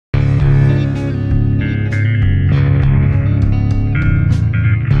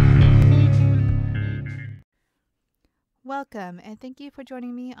Welcome, and thank you for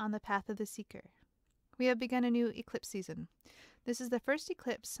joining me on the Path of the Seeker. We have begun a new eclipse season. This is the first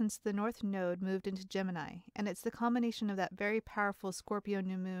eclipse since the North Node moved into Gemini, and it's the culmination of that very powerful Scorpio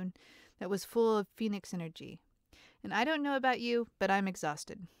new moon that was full of Phoenix energy. And I don't know about you, but I'm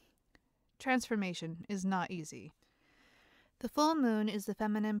exhausted. Transformation is not easy. The full moon is the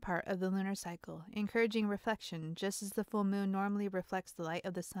feminine part of the lunar cycle, encouraging reflection just as the full moon normally reflects the light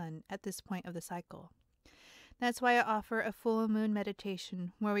of the sun at this point of the cycle. That's why I offer a full moon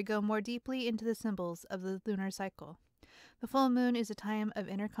meditation where we go more deeply into the symbols of the lunar cycle. The full moon is a time of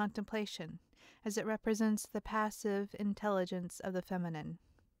inner contemplation, as it represents the passive intelligence of the feminine.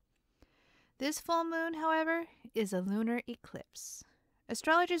 This full moon, however, is a lunar eclipse.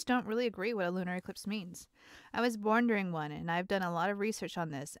 Astrologers don't really agree what a lunar eclipse means. I was born during one, and I've done a lot of research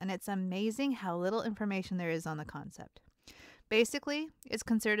on this, and it's amazing how little information there is on the concept. Basically, it's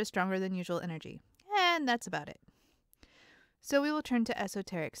considered a stronger than usual energy. And that's about it. So we will turn to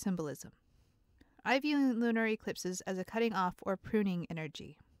esoteric symbolism. I view lunar eclipses as a cutting off or pruning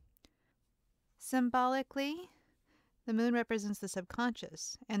energy. Symbolically, the moon represents the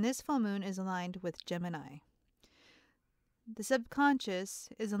subconscious, and this full moon is aligned with Gemini. The subconscious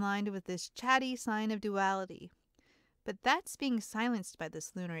is aligned with this chatty sign of duality, but that's being silenced by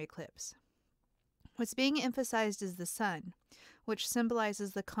this lunar eclipse. What's being emphasized is the sun, which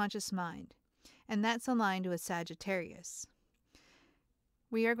symbolizes the conscious mind, and that's aligned with Sagittarius.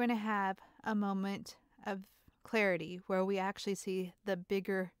 We are going to have a moment of clarity where we actually see the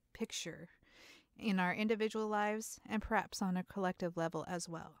bigger picture in our individual lives and perhaps on a collective level as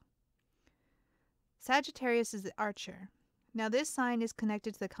well. Sagittarius is the archer. Now this sign is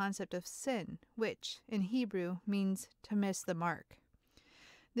connected to the concept of sin, which in Hebrew means to miss the mark.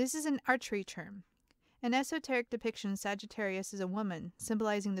 This is an archery term. In esoteric depiction, Sagittarius is a woman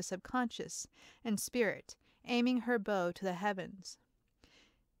symbolizing the subconscious and spirit, aiming her bow to the heavens,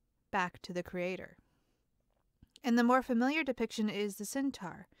 back to the Creator. And the more familiar depiction is the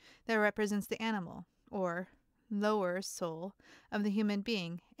centaur, that represents the animal, or lower soul, of the human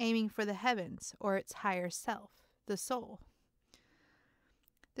being, aiming for the heavens, or its higher self, the soul.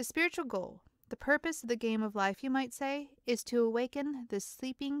 The spiritual goal, the purpose of the game of life, you might say, is to awaken the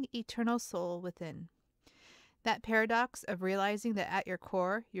sleeping eternal soul within. That paradox of realizing that at your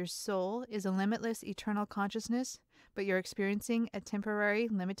core, your soul is a limitless eternal consciousness, but you're experiencing a temporary,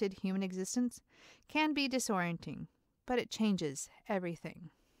 limited human existence, can be disorienting, but it changes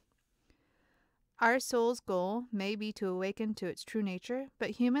everything. Our soul's goal may be to awaken to its true nature, but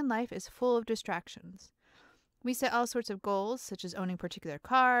human life is full of distractions. We set all sorts of goals, such as owning particular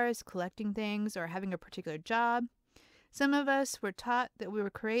cars, collecting things, or having a particular job. Some of us were taught that we were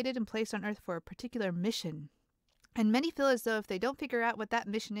created and placed on earth for a particular mission. And many feel as though if they don't figure out what that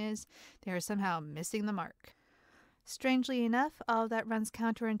mission is, they are somehow missing the mark. Strangely enough, all of that runs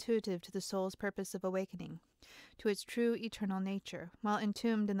counterintuitive to the soul's purpose of awakening, to its true eternal nature, while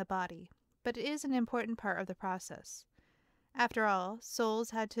entombed in the body. But it is an important part of the process. After all,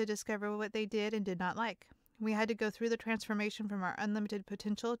 souls had to discover what they did and did not like. We had to go through the transformation from our unlimited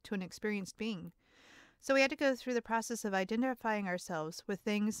potential to an experienced being. So we had to go through the process of identifying ourselves with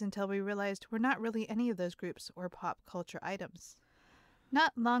things until we realized we're not really any of those groups or pop culture items.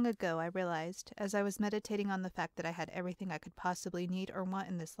 Not long ago, I realized, as I was meditating on the fact that I had everything I could possibly need or want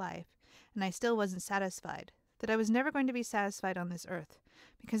in this life, and I still wasn't satisfied, that I was never going to be satisfied on this earth,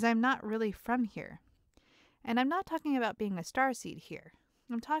 because I'm not really from here. And I'm not talking about being a starseed here.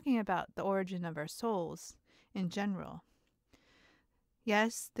 I'm talking about the origin of our souls in general.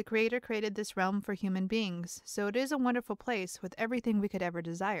 Yes, the Creator created this realm for human beings, so it is a wonderful place with everything we could ever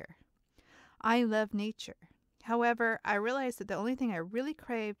desire. I love nature. However, I realized that the only thing I really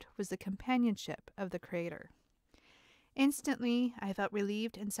craved was the companionship of the Creator. Instantly, I felt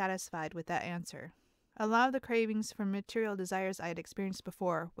relieved and satisfied with that answer. A lot of the cravings for material desires I had experienced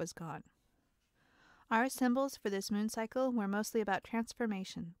before was gone. Our symbols for this moon cycle were mostly about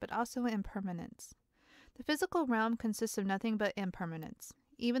transformation, but also impermanence. The physical realm consists of nothing but impermanence.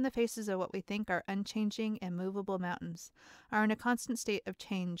 Even the faces of what we think are unchanging and movable mountains are in a constant state of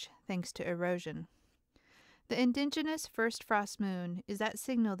change thanks to erosion. The indigenous first frost moon is that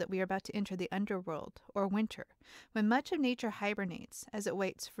signal that we are about to enter the underworld, or winter, when much of nature hibernates as it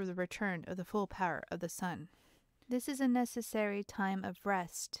waits for the return of the full power of the sun. This is a necessary time of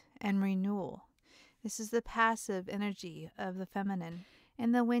rest and renewal. This is the passive energy of the feminine.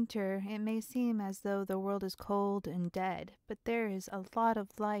 In the winter, it may seem as though the world is cold and dead, but there is a lot of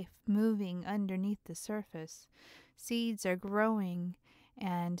life moving underneath the surface. Seeds are growing,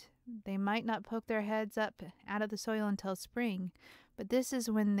 and they might not poke their heads up out of the soil until spring, but this is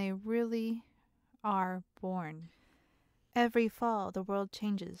when they really are born. Every fall the world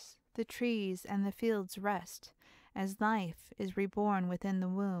changes, the trees and the fields rest, as life is reborn within the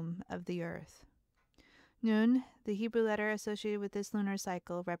womb of the earth. Nun, the Hebrew letter associated with this lunar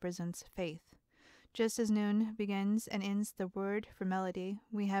cycle, represents faith. Just as Nun begins and ends the word for melody,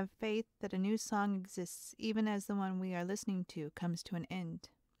 we have faith that a new song exists even as the one we are listening to comes to an end.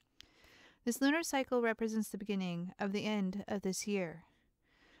 This lunar cycle represents the beginning of the end of this year.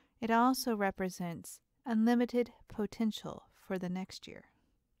 It also represents unlimited potential for the next year.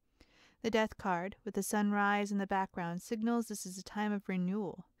 The death card, with the sunrise in the background, signals this is a time of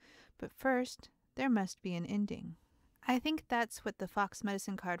renewal. But first, there must be an ending. I think that's what the fox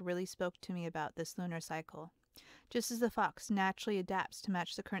medicine card really spoke to me about this lunar cycle. Just as the fox naturally adapts to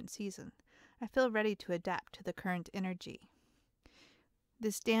match the current season, I feel ready to adapt to the current energy.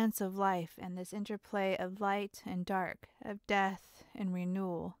 This dance of life and this interplay of light and dark, of death and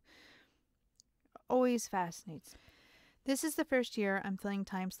renewal, always fascinates me. This is the first year I'm feeling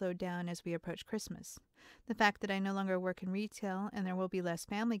time slowed down as we approach Christmas. The fact that I no longer work in retail and there will be less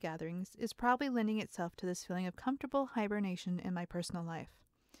family gatherings is probably lending itself to this feeling of comfortable hibernation in my personal life.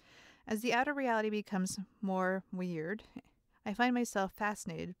 As the outer reality becomes more weird, I find myself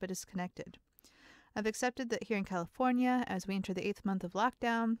fascinated but disconnected. I've accepted that here in California, as we enter the 8th month of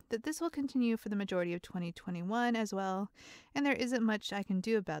lockdown, that this will continue for the majority of 2021 as well, and there isn't much I can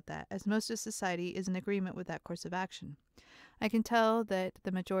do about that, as most of society is in agreement with that course of action. I can tell that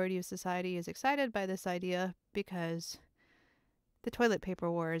the majority of society is excited by this idea because the toilet paper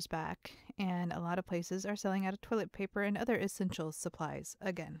war is back, and a lot of places are selling out of toilet paper and other essential supplies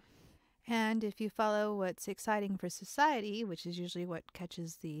again. And if you follow what's exciting for society, which is usually what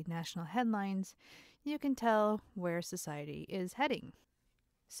catches the national headlines, you can tell where society is heading.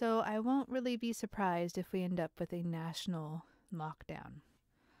 So I won't really be surprised if we end up with a national lockdown.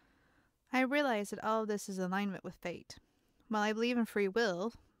 I realize that all of this is alignment with fate. While I believe in free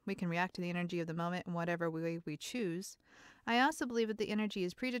will, we can react to the energy of the moment in whatever way we choose, I also believe that the energy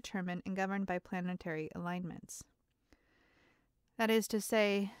is predetermined and governed by planetary alignments. That is to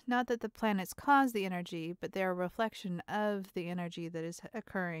say, not that the planets cause the energy, but they are a reflection of the energy that is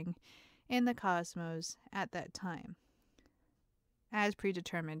occurring in the cosmos at that time, as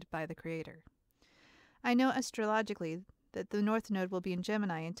predetermined by the Creator. I know astrologically that the North Node will be in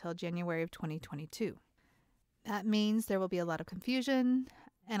Gemini until January of 2022. That means there will be a lot of confusion,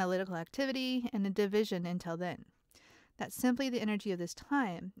 analytical activity, and a division until then. That's simply the energy of this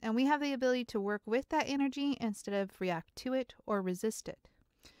time, and we have the ability to work with that energy instead of react to it or resist it.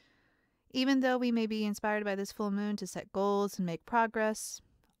 Even though we may be inspired by this full moon to set goals and make progress,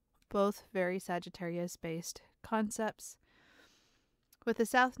 both very Sagittarius-based concepts, with the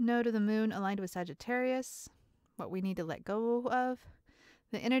south node of the moon aligned with Sagittarius, what we need to let go of,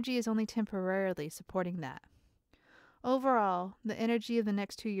 the energy is only temporarily supporting that. Overall, the energy of the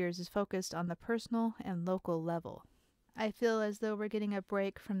next 2 years is focused on the personal and local level. I feel as though we're getting a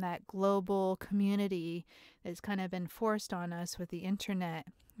break from that global community that's kind of been forced on us with the internet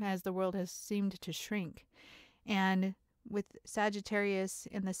as the world has seemed to shrink. And with Sagittarius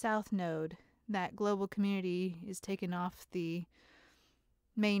in the South Node, that global community is taken off the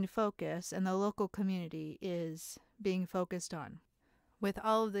main focus and the local community is being focused on, with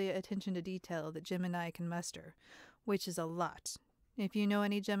all of the attention to detail that Gemini can muster, which is a lot. If you know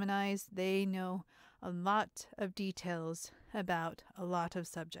any Geminis, they know a lot of details about a lot of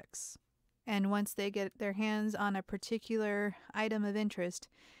subjects. And once they get their hands on a particular item of interest,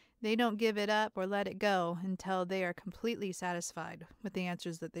 they don't give it up or let it go until they are completely satisfied with the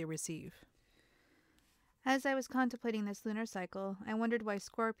answers that they receive. As I was contemplating this lunar cycle, I wondered why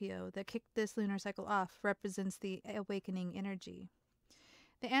Scorpio, that kicked this lunar cycle off, represents the awakening energy.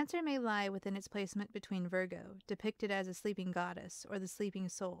 The answer may lie within its placement between Virgo, depicted as a sleeping goddess or the sleeping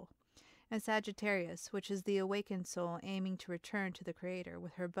soul, and Sagittarius, which is the awakened soul aiming to return to the Creator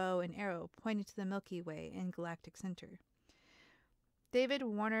with her bow and arrow pointing to the Milky Way and galactic center. David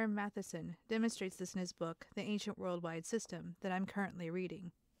Warner Matheson demonstrates this in his book, The Ancient Worldwide System, that I'm currently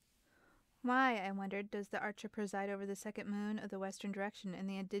reading. Why, I wondered, does the archer preside over the second moon of the western direction in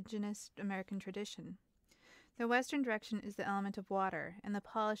the indigenous American tradition? The western direction is the element of water and the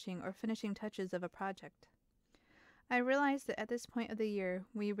polishing or finishing touches of a project. I realize that at this point of the year,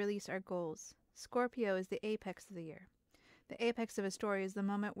 we release our goals. Scorpio is the apex of the year. The apex of a story is the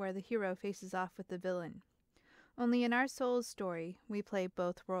moment where the hero faces off with the villain. Only in our soul's story, we play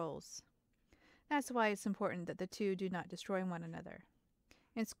both roles. That's why it's important that the two do not destroy one another.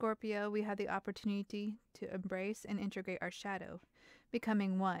 In Scorpio, we have the opportunity to embrace and integrate our shadow,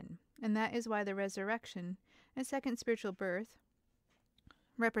 becoming one, and that is why the resurrection and second spiritual birth,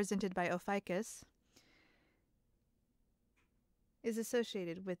 represented by Ophiuchus, is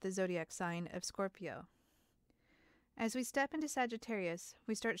associated with the zodiac sign of Scorpio. As we step into Sagittarius,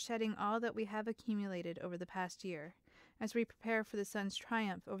 we start shedding all that we have accumulated over the past year, as we prepare for the sun's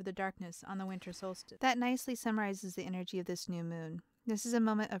triumph over the darkness on the winter solstice. That nicely summarizes the energy of this new moon. This is a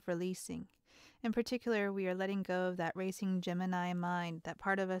moment of releasing. In particular, we are letting go of that racing Gemini mind, that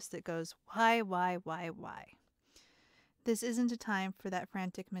part of us that goes, why? This isn't a time for that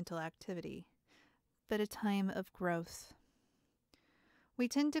frantic mental activity, but a time of growth. We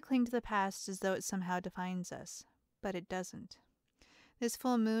tend to cling to the past as though it somehow defines us, but it doesn't. This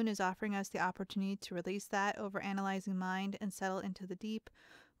full moon is offering us the opportunity to release that overanalyzing mind and settle into the deep,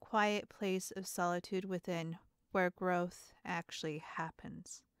 quiet place of solitude within, where growth actually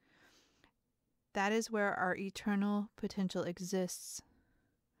happens. That is where our eternal potential exists.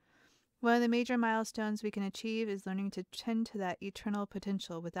 One of the major milestones we can achieve is learning to tend to that eternal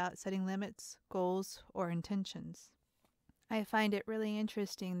potential without setting limits, goals, or intentions. I find it really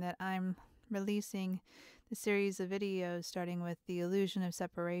interesting that I'm releasing the series of videos starting with the illusion of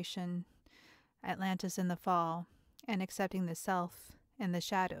separation, Atlantis in the fall, and accepting the self and the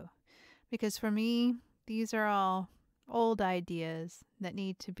shadow. Because for me, these are all old ideas that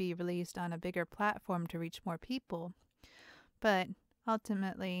need to be released on a bigger platform to reach more people. But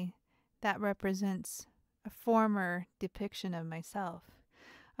ultimately, that represents a former depiction of myself.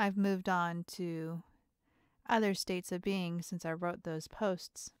 I've moved on to other states of being since I wrote those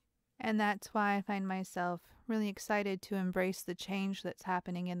posts. And that's why I find myself really excited to embrace the change that's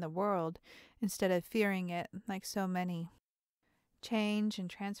happening in the world instead of fearing it like so many. Change and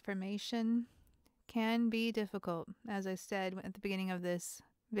transformation can be difficult, as I said at the beginning of this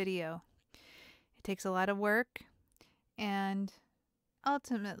video. It takes a lot of work, and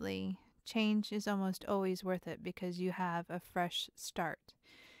ultimately, change is almost always worth it because you have a fresh start.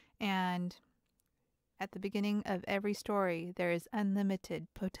 And at the beginning of every story, there is unlimited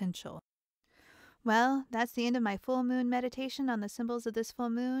potential. Well, that's the end of my full moon meditation on the symbols of this full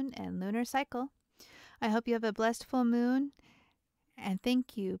moon and lunar cycle. I hope you have a blessed full moon, and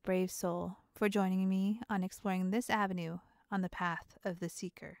thank you, brave soul, for joining me on exploring this avenue on the path of the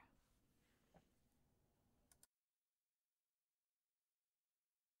seeker.